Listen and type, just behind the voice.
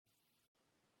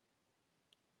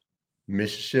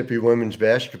Mississippi women's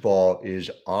basketball is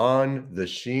on the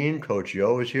scene. Coach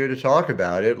Yo is here to talk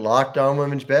about it. Locked On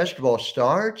Women's Basketball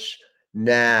starts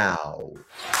now.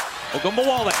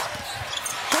 Yolett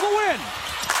for the win.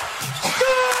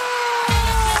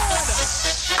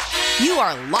 You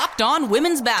are Locked On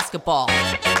Women's Basketball,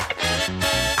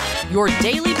 your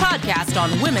daily podcast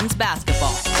on women's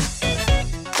basketball.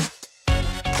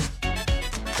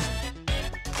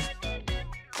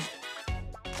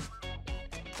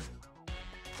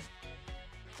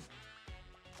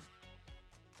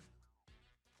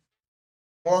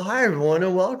 Well, hi, everyone,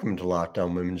 and welcome to Locked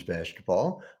On Women's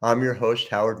Basketball. I'm your host,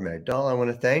 Howard Megdal. I want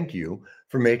to thank you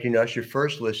for making us your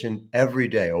first listen every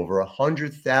day. Over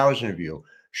 100,000 of you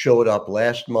showed up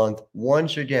last month.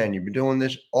 Once again, you've been doing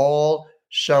this all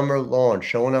summer long,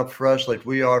 showing up for us like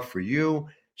we are for you,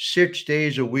 6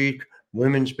 days a week,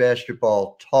 women's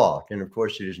basketball talk. And of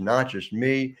course, it is not just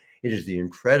me, it is the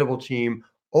incredible team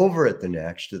over at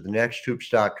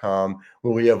thenexthoops.com,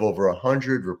 where we have over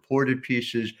 100 reported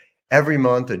pieces every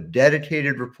month, a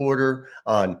dedicated reporter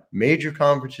on major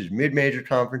conferences, mid-major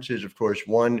conferences, of course,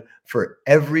 one for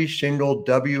every single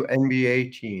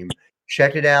WNBA team.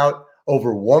 Check it out.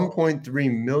 Over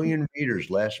 1.3 million readers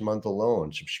last month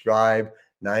alone. Subscribe,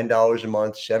 $9 a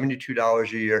month,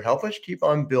 $72 a year. Help us keep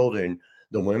on building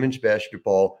the women's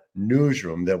basketball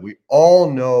newsroom that we all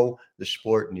know the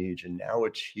sport needs, and now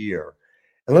it's here.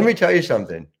 And let me tell you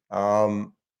something.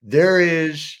 There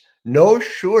is no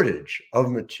shortage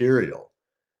of material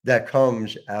that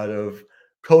comes out of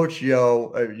Coach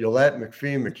Yolett,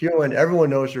 McPhee-McCuin.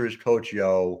 Everyone knows her as Coach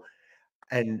Yo.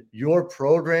 And your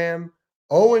program,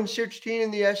 0-16 in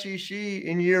the SEC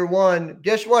in year one.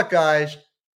 Guess what, guys?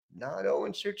 Not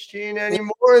 0-16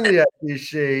 anymore in the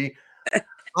SEC.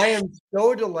 I am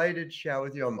so delighted to chat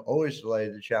with you. I'm always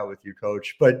delighted to chat with you,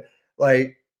 Coach. But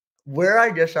where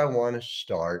I guess I want to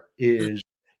start is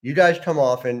you guys come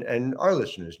off, and our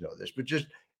listeners know this, but just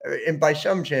and by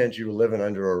some chance you were living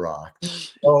under a rock.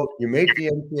 So you make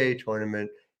the NCAA tournament,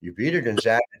 you beat a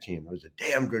Gonzaga team. It was a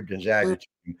damn good Gonzaga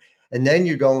team. And then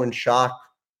you go and shock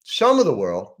some of the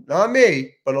world, not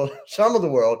me, but some of the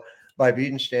world by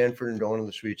beating Stanford and going to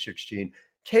the Sweet 16.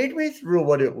 Take me through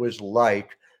what it was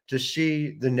like to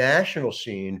see the national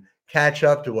scene catch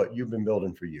up to what you've been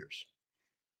building for years.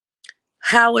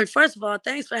 Howard, first of all,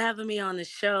 thanks for having me on the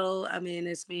show. I mean,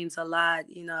 this means a lot.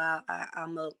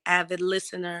 I'm an avid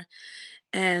listener,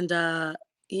 and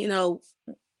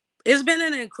it's been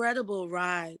an incredible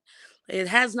ride. It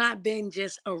has not been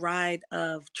just a ride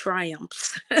of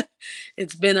triumphs.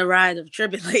 It's been a ride of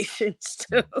tribulations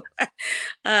too.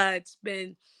 It's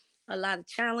been a lot of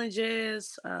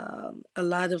challenges, a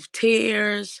lot of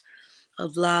tears, a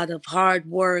lot of hard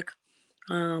work,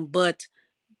 but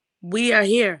we are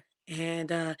here.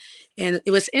 And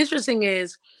it was interesting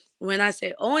is when I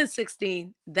say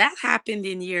 0-16, that happened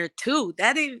in year two.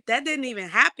 That didn't even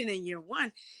happen in year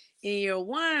one. In year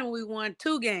one, we won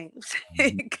 2 games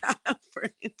in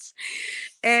conference,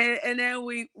 and then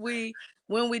we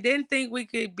when we didn't think we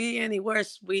could be any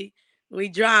worse, we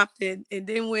dropped and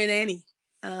didn't win any.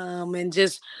 And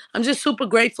just I'm just super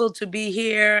grateful to be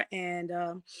here.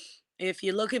 And if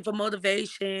you're looking for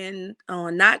motivation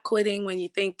on not quitting when you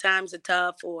think times are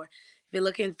tough, or if you're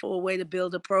looking for a way to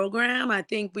build a program, I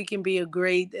think we can be a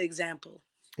great example.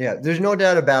 Yeah, there's no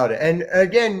doubt about it. And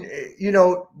again,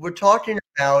 we're talking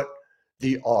about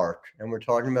the arc and we're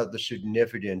talking about the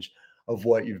significance of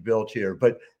what you've built here,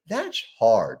 but that's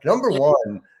hard. Number Yeah.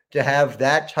 one, to have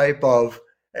that type of,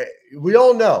 we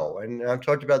all know, and I've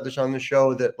talked about this on the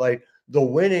show, that like the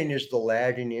winning is the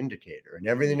lagging indicator and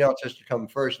everything else has to come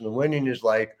first. And the winning is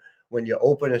like when you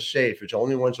open a safe, it's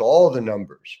only once all the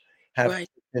numbers have Right.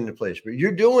 into place. But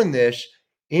you're doing this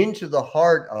into the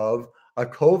heart of a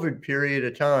COVID period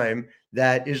of time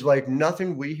that is like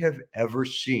nothing we have ever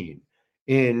seen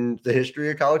in the history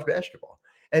of college basketball.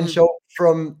 And Mm. so,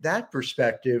 from that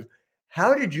perspective,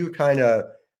 how did you kind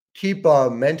of keep a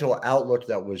mental outlook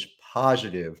that was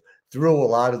positive through a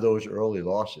lot of those early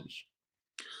losses?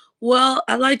 Well,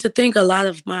 I like to think a lot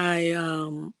of my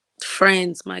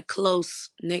friends, my close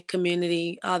knit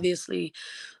community, obviously,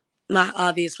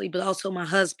 but also my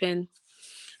husband,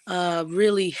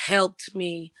 really helped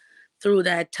me through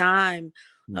that time.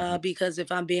 Mhm. Because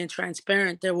if I'm being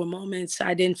transparent, there were moments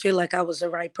I didn't feel like I was the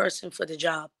right person for the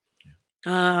job.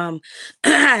 Um,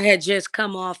 I had just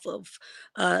come off of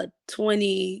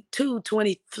 22,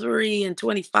 23, and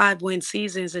 25 win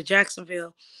seasons at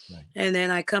Jacksonville. Right. And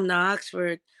then I come to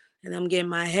Oxford and I'm getting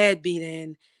my head beat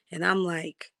in. And I'm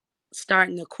like,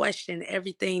 starting to question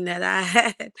everything that I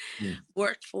had Mm.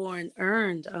 worked for and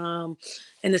earned.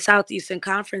 And the Southeastern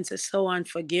Conference is so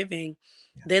unforgiving.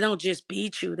 They don't just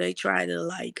beat you, they try to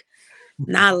like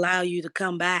not allow you to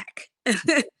come back.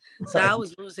 So I Right.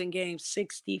 was losing games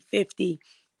 60, 50,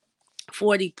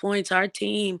 40 points. Our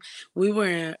team, we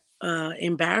were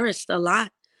embarrassed a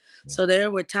lot. Yeah. So there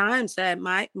were times that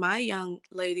my young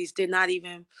ladies did not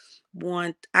even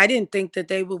want, I didn't think that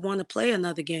they would want to play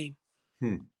another game.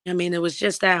 Hmm. I mean, it was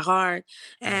just that hard.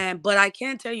 Yeah. And but I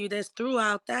can tell you this,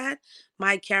 throughout that,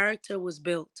 my character was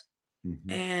built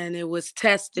Mhm. and it was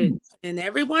tested. And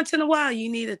every once in a while you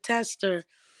need a tester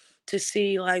to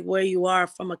see like where you are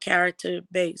from a character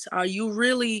base. Are you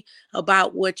really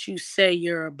about what you say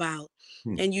you're about?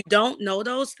 Hmm. And you don't know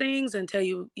those things until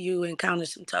you encounter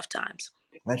some tough times.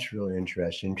 That's really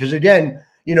interesting. Because again,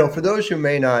 for those who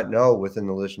may not know within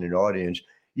the listening audience,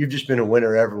 you've just been a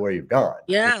winner everywhere you've gone.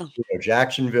 Yeah.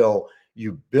 Jacksonville,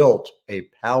 you built a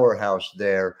powerhouse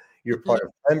there. You're Mhm. part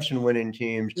of Clemson winning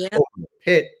teams. Yeah. Oh,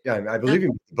 Pitt, I Yeah. believe you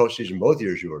made the postseason both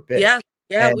years you were Pitt. Yeah.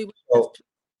 Yeah. And We were so,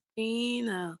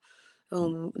 15.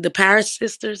 The Paris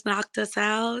sisters knocked us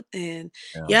out, and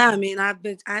yeah. yeah, I mean, I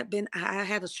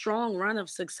had a strong run of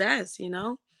success.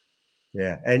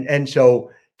 Yeah, and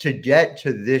so to get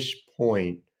to this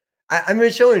point, I mean,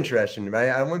 it's so interesting.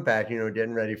 I went back,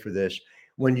 getting ready for this.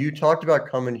 When you talked about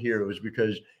coming here, it was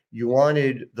because you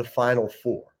wanted the Final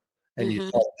Four, and you Hmm.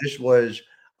 thought this was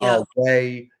a Yeah,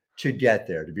 way to get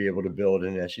there, to be able to build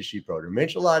an SEC program.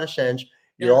 Makes a lot of sense.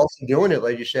 You're yeah, also doing it,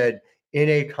 like you said, in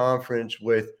a conference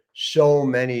with so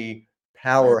many yeah,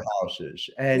 powerhouses,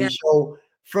 yeah. and so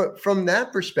from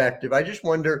that perspective, I just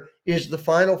wonder, is the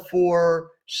Final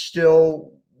Four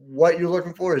still what you're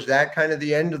looking for? Is that kind of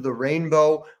the end of the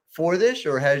rainbow for this,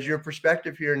 or has your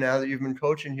perspective here now that you've been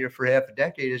coaching here for half a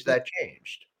decade, has that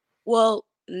changed? Well,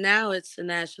 now it's the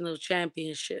national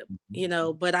championship,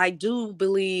 but I do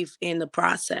believe in the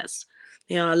process.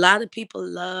 A lot of people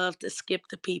love to skip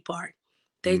the P part.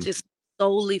 They Mm, just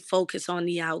solely focus on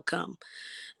the outcome.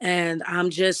 And I'm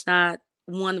just not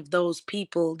one of those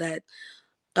people that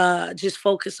just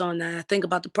focus on that. I think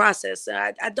about the process.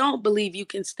 I don't believe you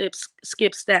can skip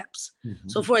steps.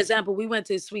 So, mhm. for example, we went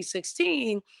to the Sweet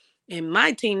 16, and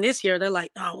my team this year, they're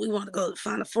like, "Oh, we want to go to the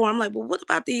Final Four." I'm like, "Well, what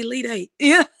about the Elite Eight?"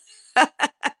 Yeah,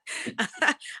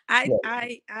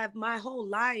 Right. I've my whole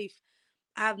life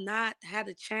I've not had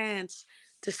a chance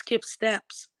to skip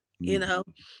steps, you Mhm. know.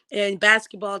 In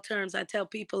basketball terms, I tell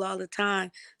people all the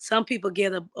time, some people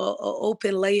get a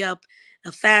open layup,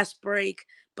 a fast break,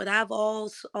 but I've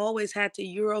always had to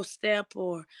Euro step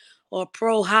or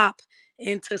pro hop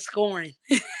into scoring.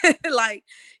 Like,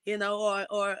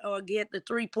 or get the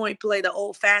 3-point play the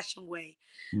old fashioned way.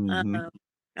 Mhm. Um,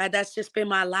 that's just been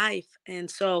my life. And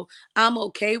so I'm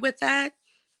okay with that.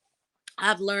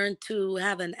 I've learned to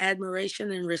have an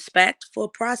admiration and respect for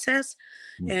process.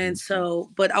 And Mhm.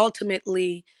 so, but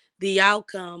ultimately, the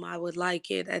outcome, I would like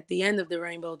it at the end of the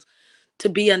rainbow to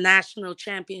be a national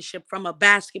championship from a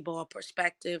basketball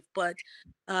perspective. But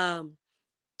um,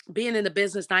 being in the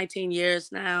business 19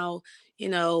 years now, you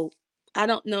know, I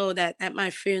don't know that at my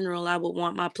funeral, I would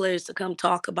want my players to come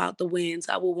talk about the wins.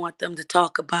 I would want them to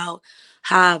talk about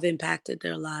how I've impacted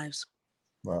their lives.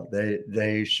 Well,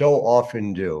 they so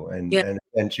often do, and Yeah.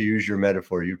 and to use your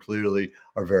metaphor, you clearly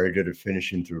are very good at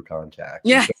finishing through contact,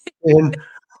 and Yeah. so in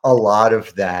a lot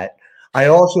of that. I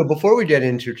also, before we get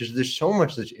into, because there's so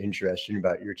much that's interesting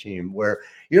about your team, where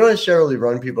you don't necessarily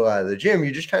run people out of the gym,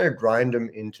 you just kind of grind them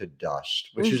into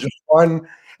dust, which is a fun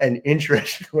and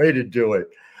interesting way to do it.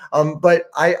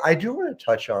 But I do want to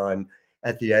touch on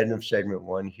at the end of segment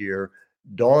one here,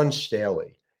 Dawn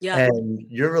Staley Yeah. and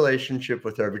your relationship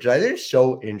with her, which I think is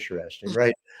so interesting,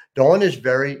 right? Dawn is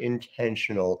very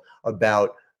intentional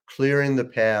about clearing the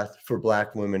path for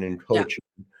Black women in Yeah. coaching.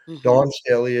 Hmm. Dawn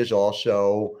Staley is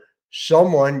also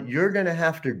someone you're going to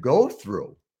have to go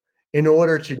through in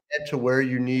order to get to where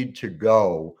you need to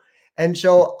go. And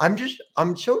so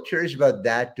I'm so curious about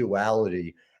that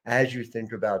duality as you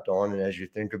think about Dawn and as you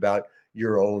think about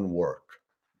your own work.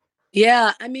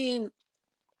 Yeah. I mean,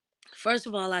 first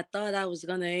of all, I thought I was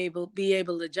gonna be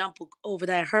able to jump over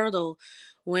that hurdle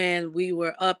when we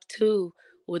were up two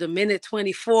with a minute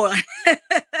 24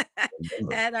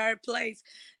 Remember. at our place.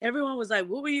 Everyone was like,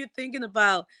 "What were you thinking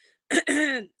about?"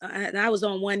 And I was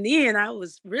on one knee, and I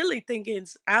was really thinking.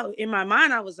 Out in my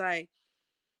mind, I was like,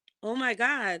 "Oh my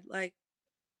God! Like,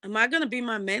 am I gonna be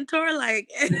my mentor?" Like,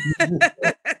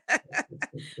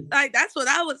 like that's what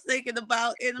I was thinking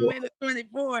about in a minute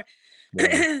 24. Wow.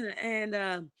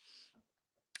 And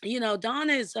Dawn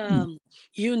is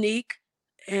unique,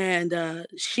 and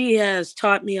she has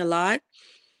taught me a lot.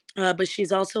 but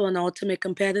she's also an ultimate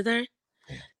competitor,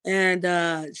 Yeah.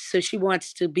 and so she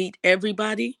wants to beat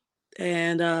everybody,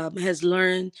 and has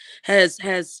learned has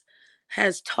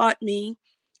taught me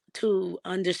to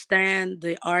understand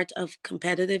the art of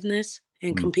competitiveness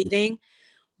and Mhm. competing,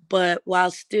 but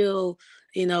while still,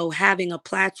 having a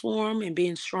platform and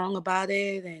being strong about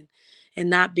it, and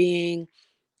not being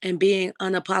and being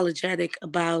unapologetic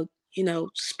about,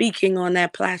 speaking on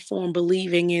that platform,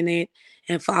 believing in it,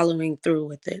 and following through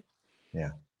with it.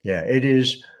 Yeah. Yeah. It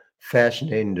is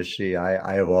fascinating to see.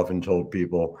 I have often told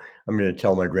people I'm going to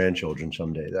tell my grandchildren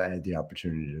someday that I had the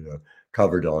opportunity to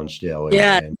cover Dawn Staley.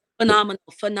 Yeah, And phenomenal,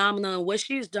 phenomenal. What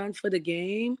she's done for the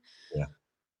game, yeah,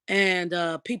 and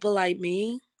people like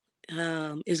me,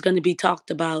 is going to be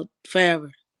talked about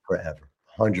forever. forever,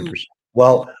 Mm, 100%. mm.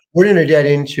 Well, we're going to get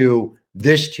into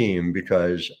this team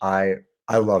because I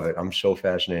love it. I'm so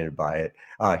fascinated by it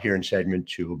here in segment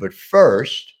two. But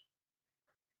first,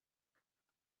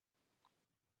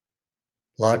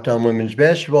 Locked On Women's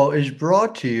Basketball is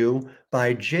brought to you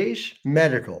by Jace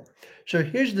Medical. So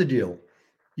here's the deal.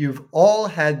 You've all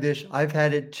had this. I've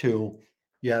had it too.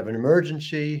 You have an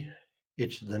emergency.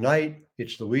 It's the night.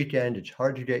 It's the weekend. It's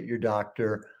hard to get your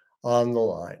doctor on the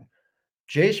line.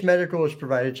 Jace Medical has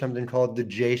provided something called the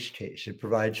Jace case. It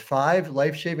provides 5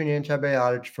 life-saving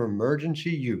antibiotics for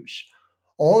emergency use.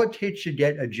 All it takes to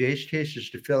get a Jace case is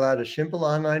to fill out a simple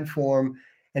online form,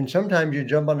 and sometimes you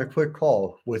jump on a quick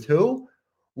call with who?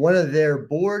 One of their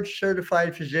board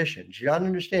certified physicians. You got to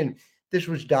understand, this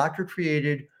was doctor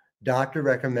created, doctor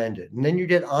recommended. And then you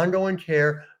get ongoing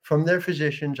care from their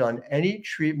physicians on any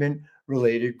treatment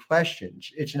related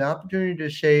questions. It's an opportunity to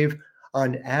save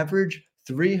on average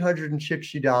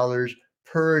 $360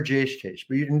 per Jace case.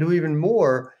 But you can do even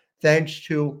more thanks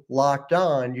to Locked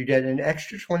On. You get an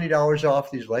extra $20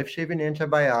 off these life saving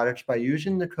antibiotics by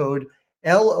using the code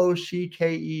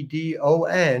LOCKEDON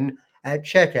at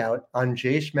checkout on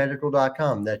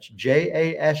jasemedical.com. That's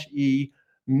JASE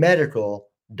medical.com.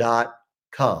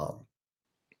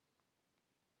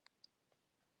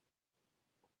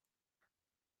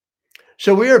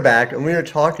 So we are back and we are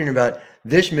talking about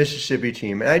this Mississippi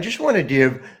team. And I just want to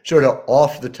give sort of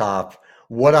off the top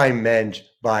what I meant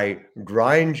by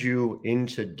grind you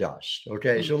into dust.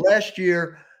 Okay. Mm. So last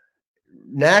year,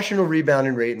 national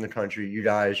rebounding rate in the country, you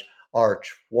guys are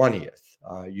 20th.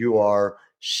 You are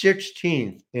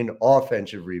 16th in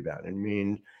offensive rebounding,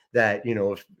 meaning that,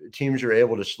 if teams are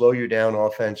able to slow you down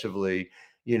offensively,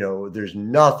 there's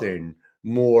nothing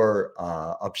more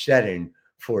upsetting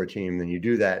for a team than you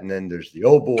do that. And then there's the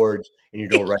O boards and you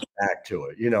go right back to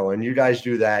it, and you guys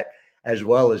do that as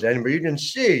well as anybody. You can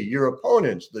see your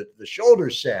opponents, the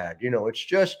shoulders sag, it's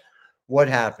just what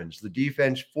happens. The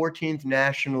defense 14th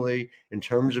nationally in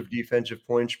terms of defensive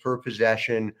points per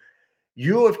possession.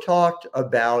 You have talked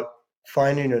about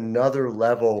finding another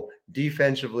level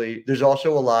defensively. There's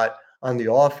also a lot on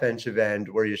the offensive end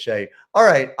where you say, all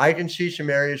right, I can see some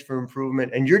areas for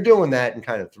improvement. And you're doing that in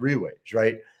kind of three ways,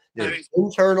 right? There's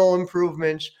internal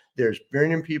improvements, there's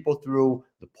bringing people through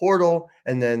the portal,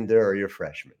 and then there are your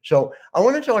freshmen. So I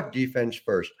want to talk defense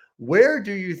first. Where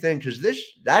do you think, because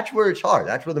that's where it's hard,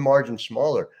 that's where the margin's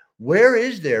smaller. Where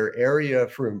is there area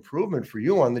for improvement for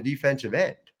you on the defensive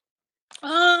end?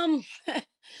 Um,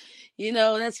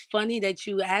 that's funny that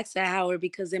you asked that, Howard,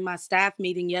 because in my staff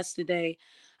meeting yesterday,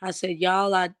 I said,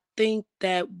 y'all, I think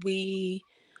that we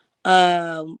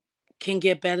um can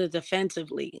get better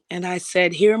defensively. And I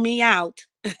said, hear me out.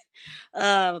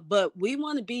 But we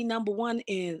want to be number one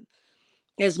in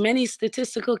as many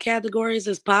statistical categories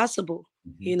as possible.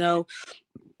 Mhm. You know,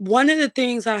 one of the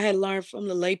things I had learned from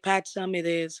the late Pat Summit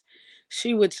is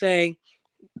she would say,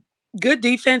 good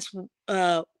defense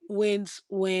wins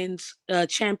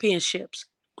championships.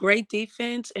 Great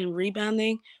defense and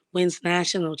rebounding wins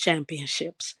national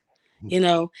championships. You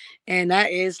know, and that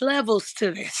is levels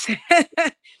to this.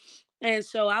 And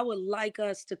so I would like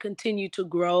us to continue to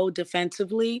grow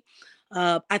defensively.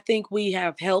 I think we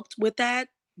have helped with that.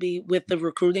 With the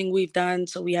recruiting we've done,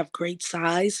 so we have great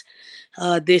size.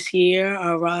 This year,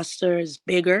 our roster is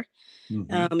bigger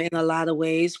Mhm. in a lot of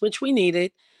ways, which we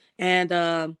needed, and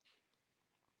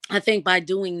I think by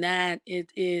doing that,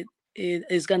 it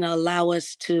is going to allow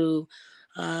us to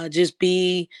just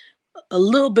be a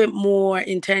little bit more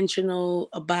intentional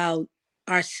about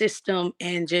our system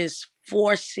and just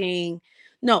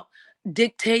no,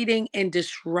 dictating and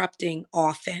disrupting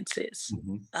offenses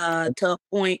Mhm. to a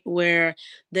point where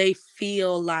they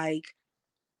feel like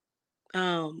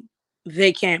um,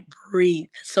 they can't breathe,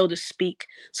 so to speak.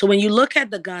 So when you look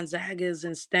at the Gonzagas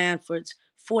and Stanfords,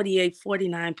 48,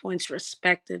 49 points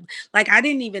respective. Like, I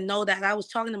didn't even know that. I was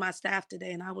talking to my staff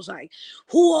today and I was like,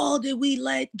 who all did we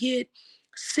let get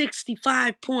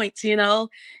 65 points, you know?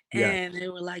 Yeah. And they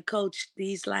were like, Coach,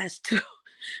 these last two.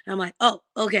 I'm like, oh,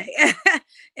 okay.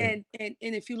 And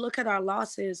if you look at our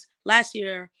losses last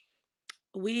year,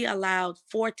 we allowed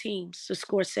 4 teams to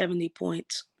score 70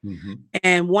 points. Mhm.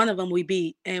 And one of them we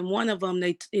beat. And one of them,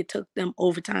 it took them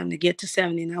overtime to get to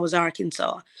 70, and that was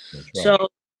Arkansas. That's right. So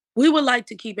we would like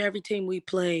to keep every team we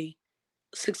play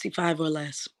 65 or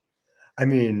less. I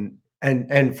mean,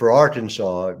 and for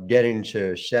Arkansas, getting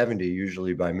to 70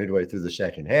 usually by midway through the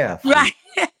second half Right.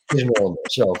 is normal.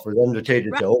 So for them to take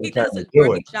it Right. to He overtime does a and do it,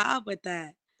 great job with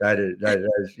that. that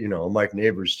is, Mike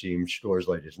Neighbors' team scores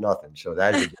like it's nothing. So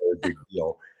that is a very big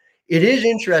deal. It is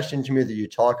interesting to me that you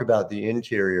talk about the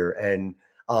interior and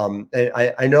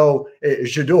I know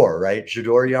Jador, right?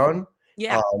 Jador Young.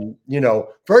 Yeah.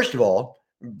 First of all,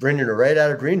 bringing her right out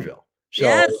of Greenville. So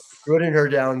Yes. putting her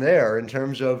down there in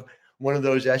terms of one of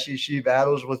those SEC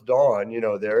battles with Dawn,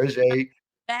 there is a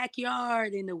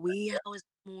Backyard in the wee hours of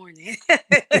the morning.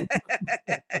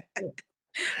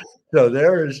 so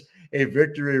there is a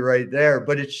victory right there.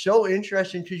 But it's so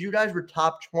interesting because you guys were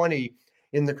top 20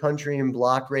 in the country in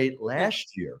block rate Yeah.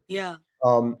 last year. Yeah.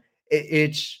 Um,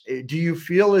 do you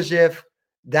feel as if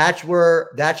that's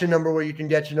a number where you can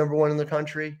get to number one in the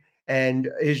country? And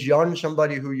is Young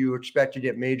somebody who you expect to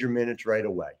get major minutes right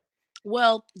away?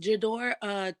 Well, Jador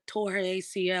tore her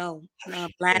ACL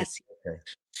last year. Okay.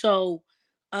 So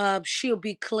she'll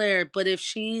be cleared. But if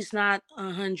she's not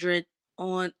 100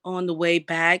 on the way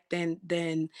back, then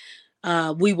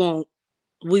we will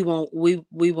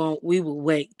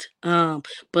wait.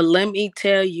 But let me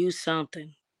tell you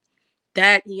something.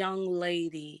 That young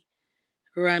lady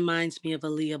reminds me of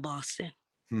Aaliyah Boston.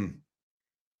 Hmm,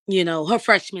 Her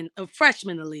freshman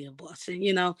Aaliyah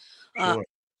Boston, uh sure.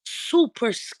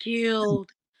 super skilled,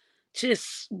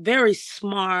 just very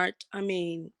smart. I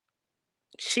mean,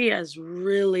 she has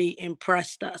really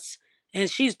impressed us. And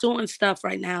she's doing stuff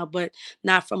right now, but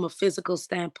not from a physical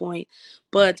standpoint.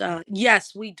 But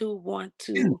yes, we do want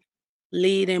to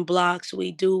lead in blocks.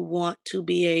 We do want to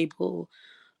be able,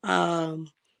 um,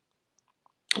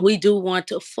 we do want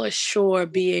to for sure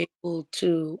be able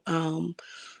to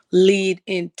lead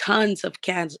in tons of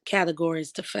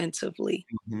categories defensively.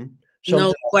 Mhm. No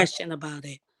Something question about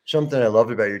it. Something I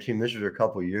loved about your team, this was a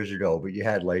couple of years ago, but you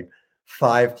had like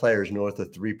 5 players north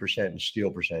of 3% in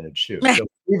steal percentage too. So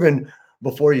even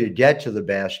before you get to the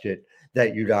basket,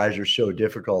 that you guys are so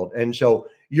difficult. And so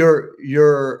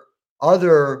your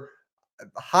other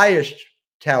highest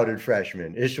touted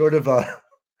freshman is sort of a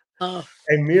Oh,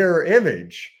 a mirror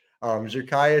image.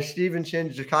 Zakiya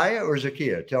Stevenson, Zakiya or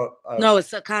Zakiya? no,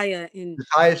 it's Sakaya in.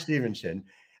 Zakiya Stevenson.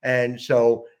 And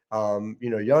so,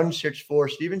 Young 6'4",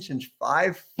 Stevenson's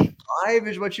 5'5"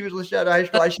 is what she was listed at high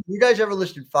school. I see you guys ever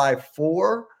listed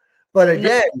 5'4", but No,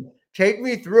 again, take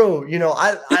me through.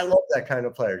 I love that kind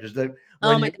of player because oh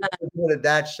when my you're God. doing at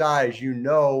that size, you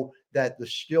know that the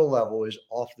skill level is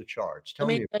off the charts. Let Tell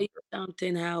me me. tell you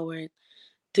something, Howard.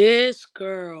 This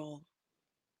girl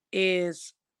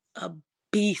is a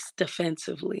beast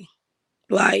defensively.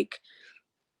 Like,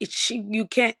 you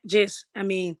can't just, I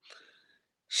mean,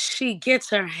 she gets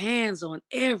her hands on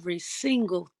every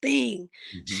single thing.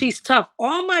 Mhm. She's tough.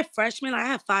 All my freshmen, I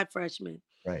have 5 freshmen.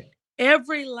 Right.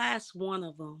 Every last one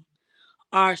of them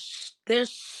they're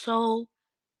so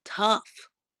tough.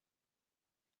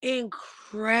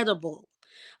 Incredible.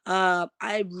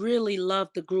 I really love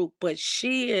the group, but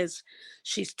she's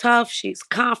tough, she's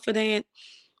confident.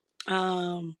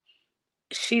 Um,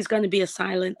 she's gonna be a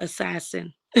silent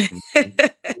assassin. Mhm.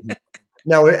 Mhm.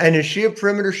 Now, and is she a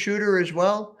perimeter shooter as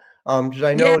well? Because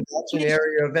I Yeah, know that's I an mean,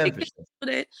 area of she can emphasis. shoot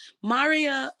it.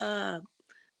 Maria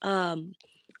um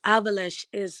Avalish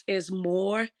is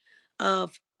more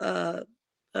of a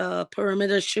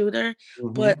perimeter shooter,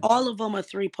 but Mhm. all of them are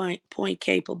three point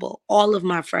capable. All of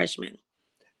my freshmen.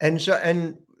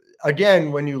 And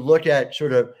again, when you look at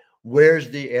sort of where's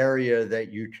the area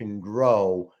that you can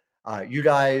grow, you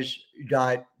guys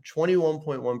got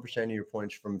 21.1% of your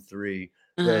points from three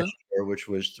last Uh-huh. year, which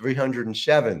was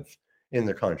 307th in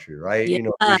the country, right? Yeah.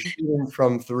 Your shooting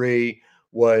from three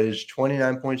was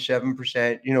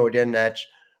 29.7%. Again, that's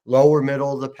lower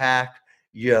middle of the pack.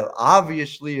 You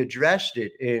obviously addressed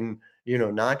it in,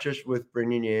 not just with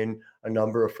bringing in a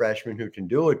number of freshmen who can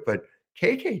do it, but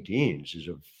KK Deans is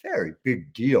a very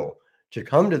big deal to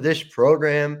come to this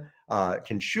program,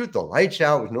 can shoot the lights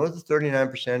out with north of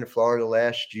 39% of Florida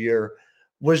last year.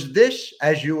 Was this,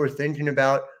 as you were thinking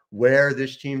about where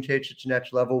this team takes its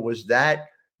next level, was that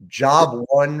job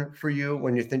one for you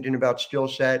when you're thinking about skill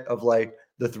set of like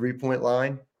the 3-point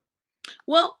line?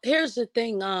 Well, here's the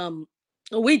thing.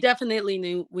 We definitely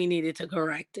knew we needed to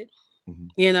correct it, Mhm.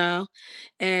 you know?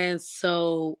 And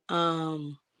so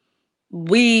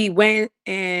we went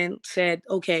and said,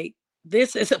 okay,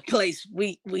 this is a place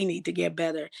we need to get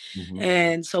better. Mhm.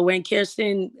 And so when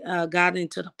Kirsten got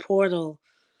into the portal,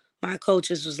 my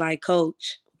coaches was like,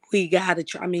 Coach, we gotta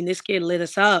try. I mean, this kid lit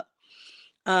us up.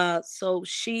 So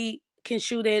she can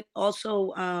shoot it.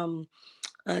 Also,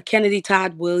 Kennedy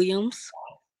Todd Williams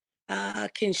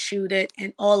can shoot it,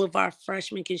 and all of our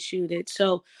freshmen can shoot it.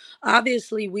 So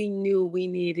obviously, we knew we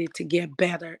needed to get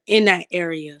better in that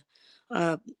area.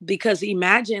 Uh, because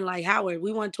imagine, like Howard,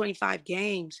 we won 25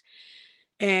 games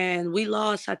and we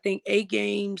lost, I think, 8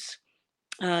 games,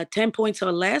 10 points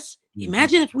or less. Mhm.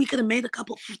 Imagine if we could have made a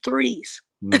couple of threes.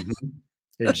 Mhm.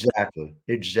 Exactly,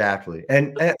 exactly.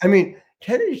 And I mean,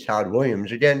 Kennedy Todd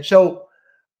Williams again. So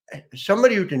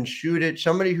somebody who can shoot it,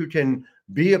 somebody who can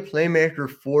be a playmaker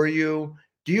for you.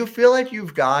 Do you feel like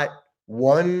you've got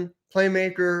one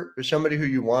playmaker or somebody who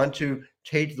you want to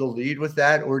take the lead with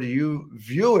that, or do you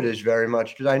view it as very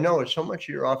much? Because I know it's so much of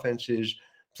your offense is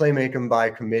playmaking by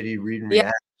committee, read and Yeah,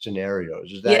 react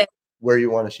scenarios. Is that yeah. where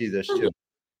you want to see this too?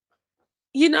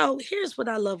 Here's what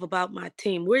I love about my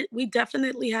team. We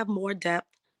definitely have more depth,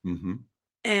 Hmm.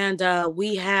 and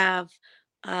we have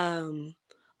um,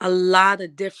 a lot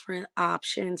of different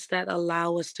options that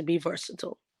allow us to be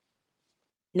versatile.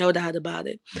 No doubt about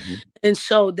it. Hmm. And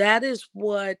so that is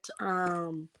what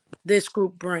this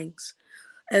group brings.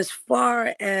 As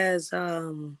far as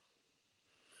when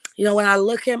I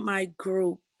look at my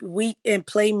group, we in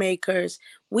playmakers,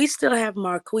 we still have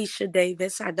Marquisha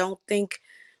Davis. I don't think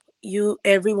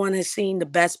everyone has seen the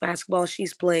best basketball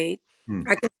she's played.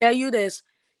 I can tell you this: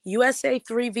 USA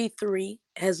 3v3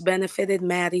 has benefited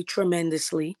Maddie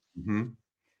tremendously. Hmm.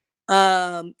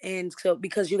 And so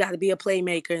because you got to be a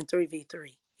playmaker in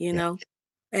 3v3, Yeah,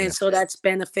 and yeah. so that's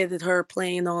benefited her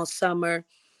playing all summer.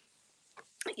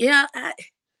 Yeah,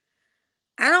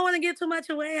 I don't want to get too much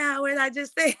away, Howard. I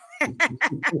just think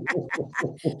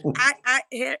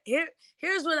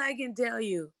here's what I can tell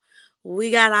you: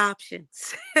 we got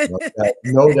options.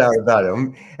 No doubt about it.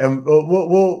 And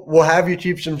we'll have you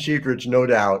keep some secrets, no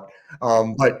doubt.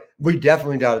 But we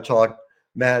definitely got to talk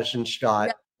Madison Yeah.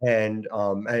 Scott, and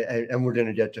we're going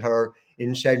to get to her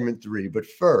in segment 3. But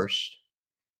first,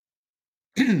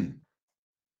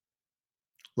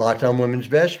 Locked On Women's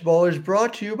Basketball is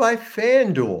brought to you by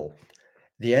FanDuel.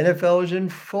 The NFL is in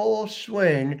full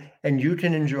swing, and you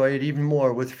can enjoy it even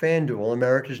more with FanDuel,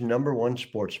 America's #1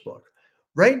 sportsbook.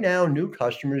 Right now, new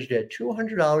customers get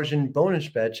 $200 in bonus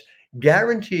bets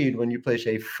guaranteed when you place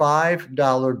a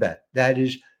 $5 bet. That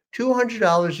is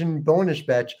 $200 in bonus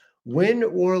bets, win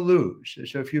or lose.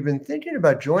 So if you've been thinking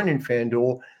about joining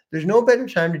FanDuel, there's no better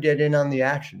time to get in on the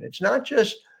action. It's not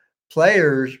just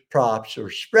players, props, or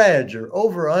spreads, or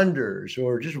over-unders,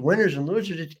 or just winners and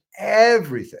losers. It's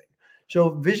everything. So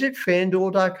visit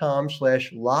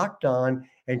fanduel.com/locked on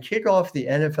and kick off the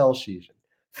NFL season.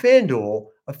 FanDuel,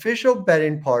 official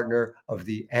betting partner of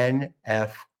the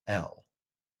NFL.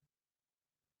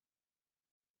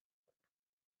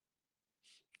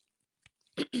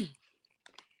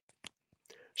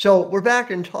 So we're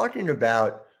back and talking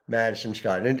about Madison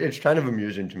Scott. And it's kind of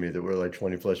amusing to me that we're like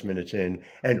 20 plus minutes in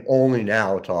and only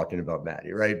now talking about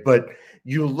Maddie, right? But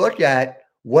you look at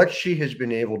what she has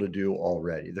been able to do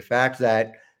already. The fact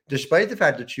that despite the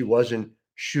fact that she wasn't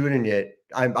shooting it,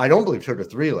 I don't believe took a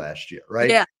 3 last year, right?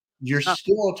 Yeah. You're Oh,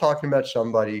 still talking about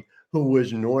somebody who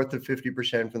was north of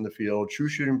 50% from the field, true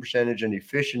shooting percentage and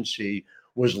efficiency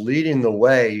was leading the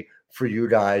way for you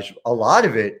guys, a lot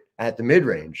of it at the mid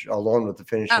range, along with the oh.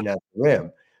 finishing at the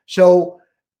rim. So,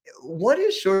 what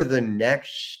is sort of the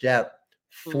next step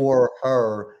Mm. for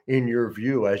her in your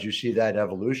view as you see that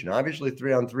evolution? Obviously,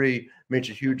 3-on-3 makes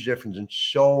a huge difference in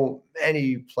so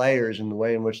many players in the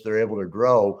way in which they're able to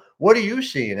grow. What are you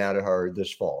seeing out of her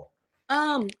this fall?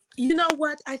 You know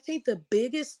what? I think the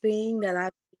biggest thing that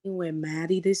I've seen with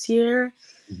Maddie this year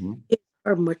Mhm. is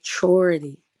her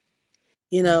maturity.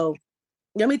 You know,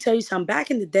 let me tell you something.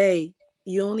 Back in the day,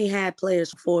 you only had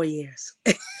players for 4 years.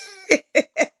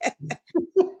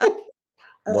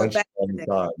 Once Back upon in the a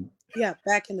day. time. Yeah,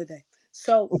 back in the day.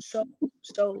 So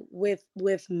with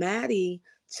Maddie,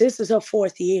 this is her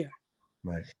fourth year.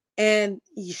 Right. And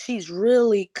she's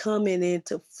really coming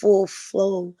into full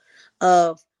flow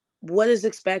of what is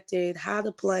expected, how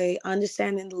to play,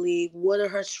 understanding the league, what are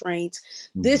her strengths.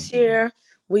 Mhm. This year,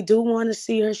 we do want to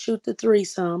see her shoot the three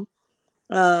some.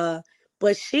 Uh,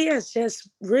 but she has just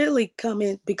really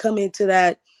become into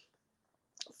that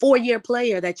 4-year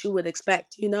player that you would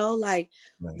expect, like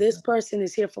Right. this person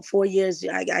is here for 4 years.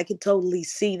 I could totally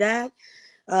see that.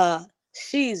 Uh,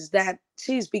 she's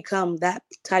become that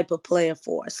type of player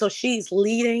for us. So she's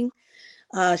leading.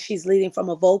 She's leading from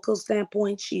a vocal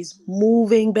standpoint. She's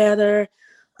moving better.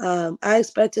 I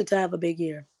expect her to have a big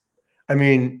year. I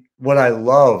mean, what I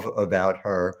love about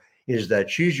her is that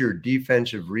she's your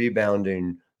defensive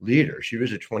rebounding leader. She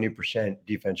was a 20%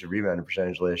 defensive rebounding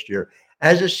percentage last year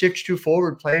as a 6'2"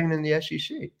 forward playing in the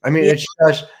SEC. I mean, Yeah, it's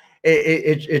just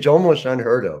it's almost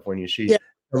unheard of when you see yeah.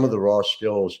 some of the raw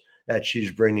skills that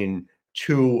she's bringing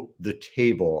to the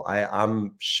table.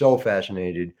 I'm so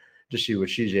fascinated to see what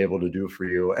she's able to do for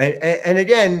you. And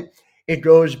again, it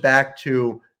goes back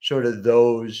to sort of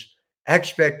those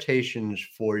expectations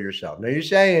for yourself. Now you're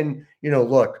saying,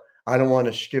 look, I don't want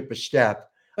to skip a step.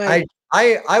 I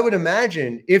Right. I would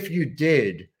imagine if you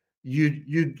did,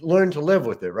 you'd learn to live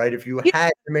with it, right? If you Yeah.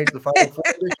 had to make the Final Four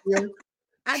this year.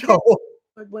 I So did.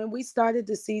 But when we started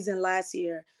the season last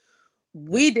year,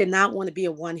 we did not want to be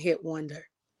a one-hit wonder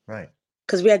right.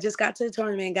 because we had just got to the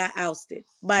tournament and got ousted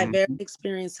by a very Mhm.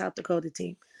 experienced South Dakota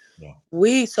team. Yeah.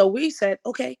 We said,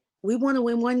 okay, we want to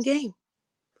win one game.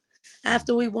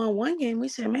 After we won one game, we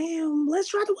said, man, let's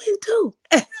try to win two.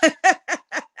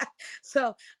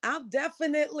 So I'm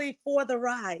definitely for the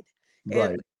ride. If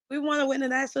Right. we want to win the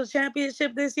national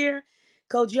championship this year,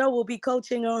 Coach Joe will be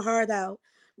coaching our heart out,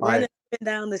 I running up and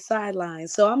down the sideline.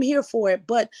 So I'm here for it,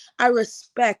 but I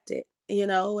respect it,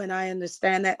 and I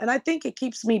understand that. And I think it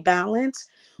keeps me balanced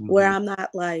where mhm, I'm not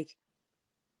like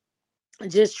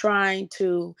just trying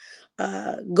to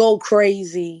go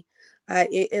crazy.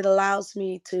 It allows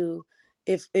me to,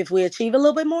 if we achieve a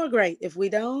little bit more, great. If we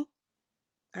don't,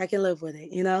 I can live with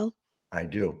it. I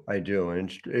do. I do.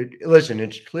 And listen,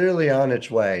 it's clearly on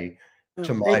its way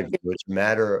to Oh, my thank view. you. It's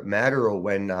matter of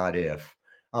when, not if.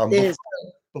 It Before is.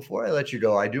 before I let you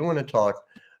go, I do want to talk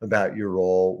about your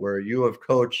role where you have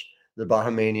coached the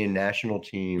Bahamian national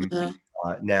team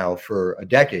Uh, now for a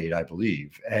decade, I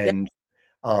believe. yeah, And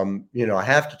I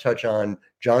have to touch on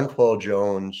John Quell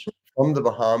Jones from the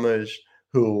Bahamas,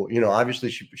 who, obviously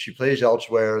she plays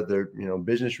elsewhere. There,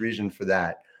 business reason for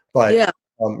that. But, yeah.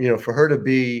 for her to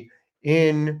be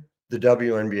in the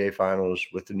WNBA finals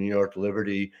with the New York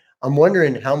Liberty, I'm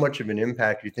wondering how much of an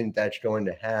impact you think that's going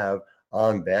to have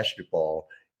on basketball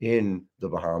in the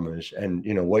Bahamas and,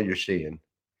 what you're seeing.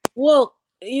 Well,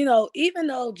 even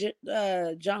though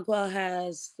Jonquil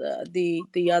has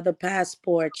the other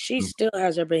passport, she Mm, still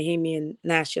has her Bahamian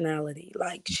nationality.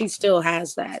 Like she still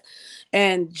has that,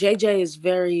 and JJ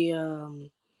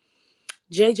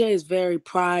is very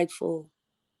prideful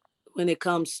when it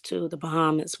comes to the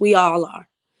Bahamas. We all are.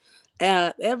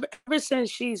 Ever since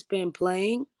she's been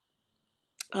playing,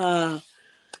 uh,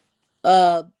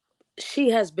 uh, she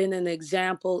has been an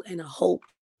example and a hope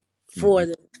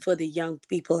mhm. for the young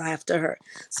people after her.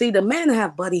 See, the men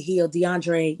have Buddy Hield,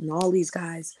 DeAndre, and all these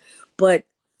guys, but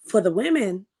for the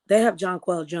women, they have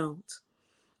Jonquel Jones.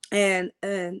 And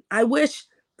I wish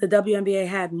the WNBA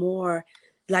had more,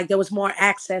 like there was more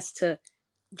access to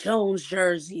Jones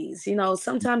jerseys.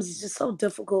 Sometimes it's just so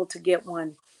difficult to get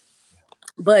one.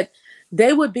 But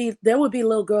there would be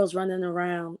little girls running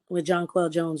around with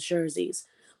Jonquel Jones jerseys.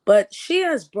 But she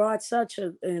has brought such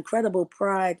an incredible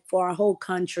pride for our whole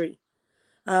country.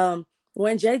 When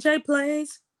JJ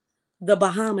plays, the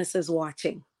Bahamas is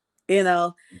watching, you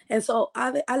know. And so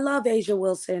I love Asia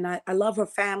Wilson. I love her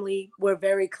family. We're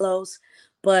very close.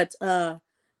 But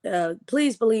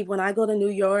please believe when I go to New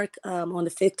York on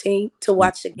the 15th to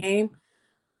watch the game,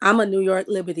 I'm a New York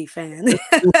Liberty fan.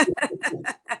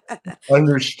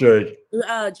 Understood.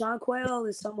 John Quayle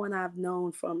is someone I've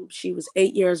known from she was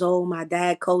 8 years old. My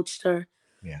dad coached her.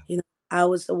 Yeah. You know, I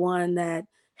was the one that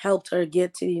helped her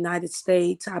get to the United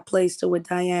States. I placed her with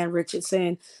Diane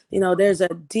Richardson. There's a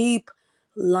deep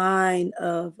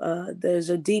there's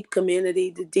a deep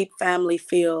community, the deep family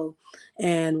feel,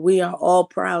 and we are all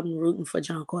proud and rooting for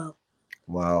John Quell.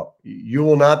 Well, you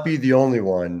will not be the only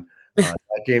one. That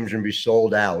game's going to be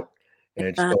sold out, and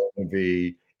it's Uh, going to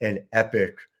be an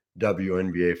epic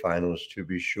WNBA finals to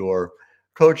be sure.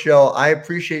 Coach Yo, I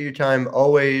appreciate your time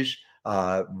always.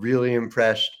 Really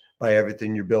impressed by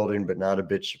everything you're building, but not a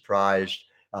bit surprised.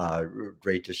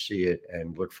 Great to see it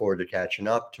and look forward to catching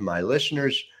up. To my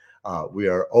listeners, we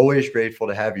are always grateful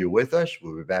to have you with us.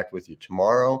 We'll be back with you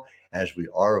tomorrow, as we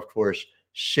are, of course,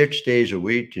 6 days a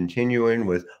week, continuing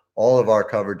with all of our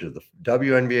coverage of the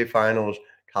WNBA finals,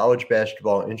 college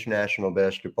basketball, international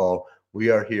basketball. We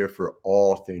are here for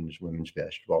all things women's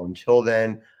basketball. Until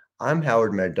then, I'm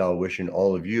Howard Magdal, wishing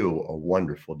all of you a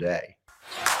wonderful day.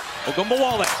 Ogumba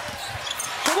Wallet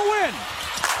for the win.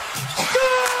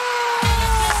 Good!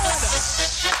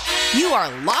 You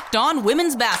are Locked On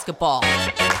Women's Basketball,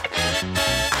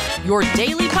 your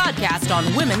daily podcast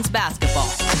on women's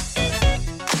basketball.